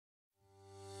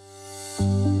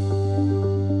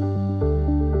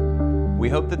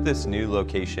hope that this new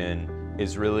location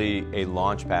is really a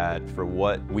launch pad for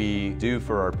what we do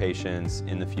for our patients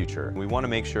in the future. We want to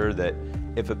make sure that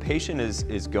if a patient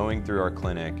is going through our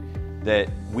clinic, that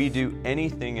we do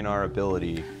anything in our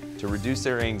ability to reduce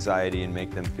their anxiety and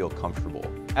make them feel comfortable.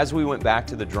 As we went back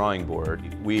to the drawing board,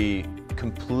 we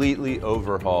completely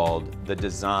overhauled the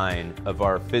design of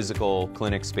our physical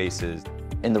clinic spaces.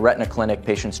 In the retina clinic,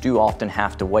 patients do often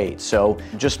have to wait, so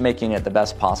just making it the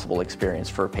best possible experience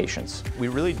for patients. We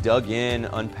really dug in,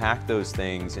 unpacked those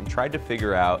things, and tried to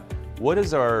figure out what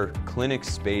does our clinic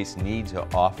space need to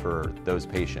offer those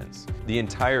patients. The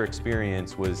entire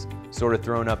experience was sort of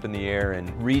thrown up in the air and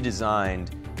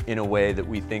redesigned in a way that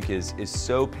we think is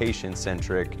so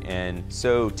patient-centric and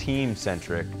so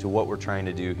team-centric to what we're trying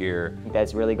to do here.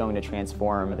 That's really going to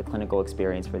transform the clinical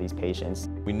experience for these patients.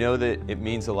 We know that it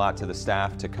means a lot to the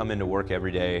staff to come into work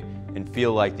every day and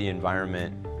feel like the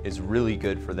environment is really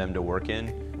good for them to work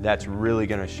in. That's really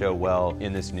going to show well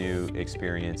in this new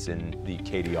experience in the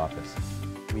Katy office.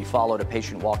 We followed a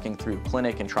patient walking through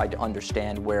clinic and tried to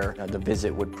understand where the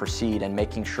visit would proceed and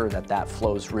making sure that that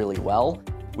flows really well.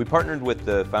 We partnered with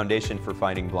the Foundation for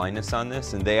Fighting Blindness on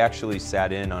this, and they actually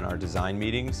sat in on our design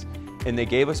meetings, and they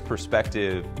gave us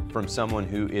perspective from someone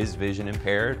who is vision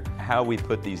impaired, how we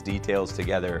put these details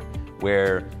together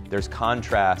where there's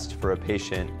contrast for a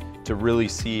patient to really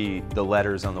see the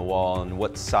letters on the wall and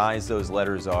what size those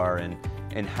letters are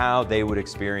and how they would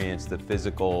experience the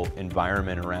physical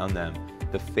environment around them.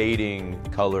 The fading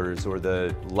colors or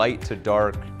the light to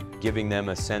dark giving them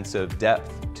a sense of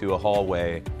depth to a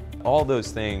hallway. All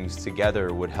those things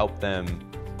together would help them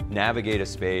navigate a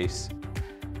space.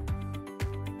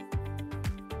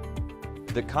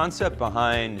 The concept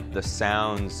behind the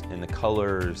sounds and the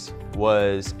colors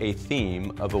was a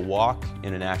theme of a walk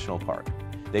in a national park.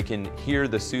 They can hear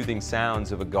the soothing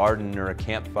sounds of a garden or a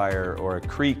campfire or a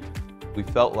creek. We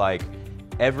felt like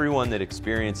everyone that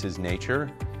experiences nature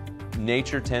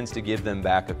tends to give them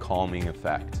back a calming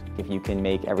effect. If you can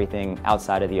make everything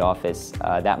outside of the office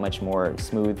that much more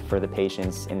smooth for the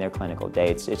patients in their clinical day,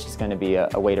 it's just going to be a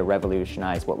way to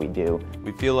revolutionize what we do.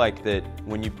 We feel like that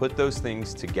when you put those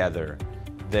things together,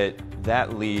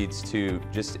 that leads to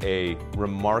just a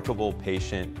remarkable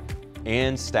patient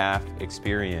and staff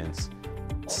experience.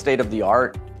 State of the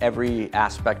art, every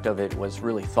aspect of it was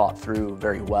really thought through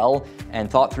very well and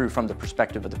thought through from the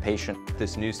perspective of the patient.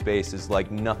 This new space is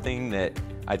like nothing that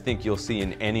I think you'll see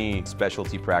in any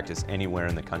specialty practice anywhere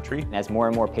in the country. As more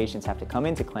and more patients have to come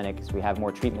into clinic, as we have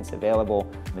more treatments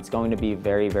available, it's going to be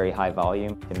very, very high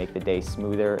volume to make the day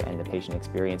smoother and the patient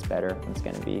experience better. It's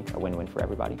going to be a win-win for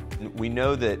everybody. We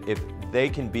know that if they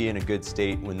can be in a good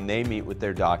state when they meet with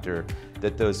their doctor,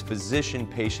 that those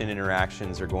physician-patient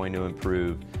interactions are going to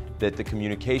improve, that the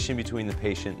communication between the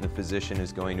patient and the physician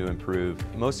is going to improve.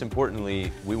 Most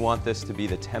importantly, we want this to be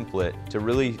the template to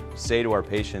really say to our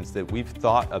patients that we've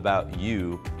thought about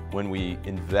you when we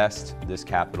invest this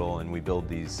capital and we build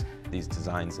these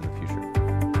designs in the future.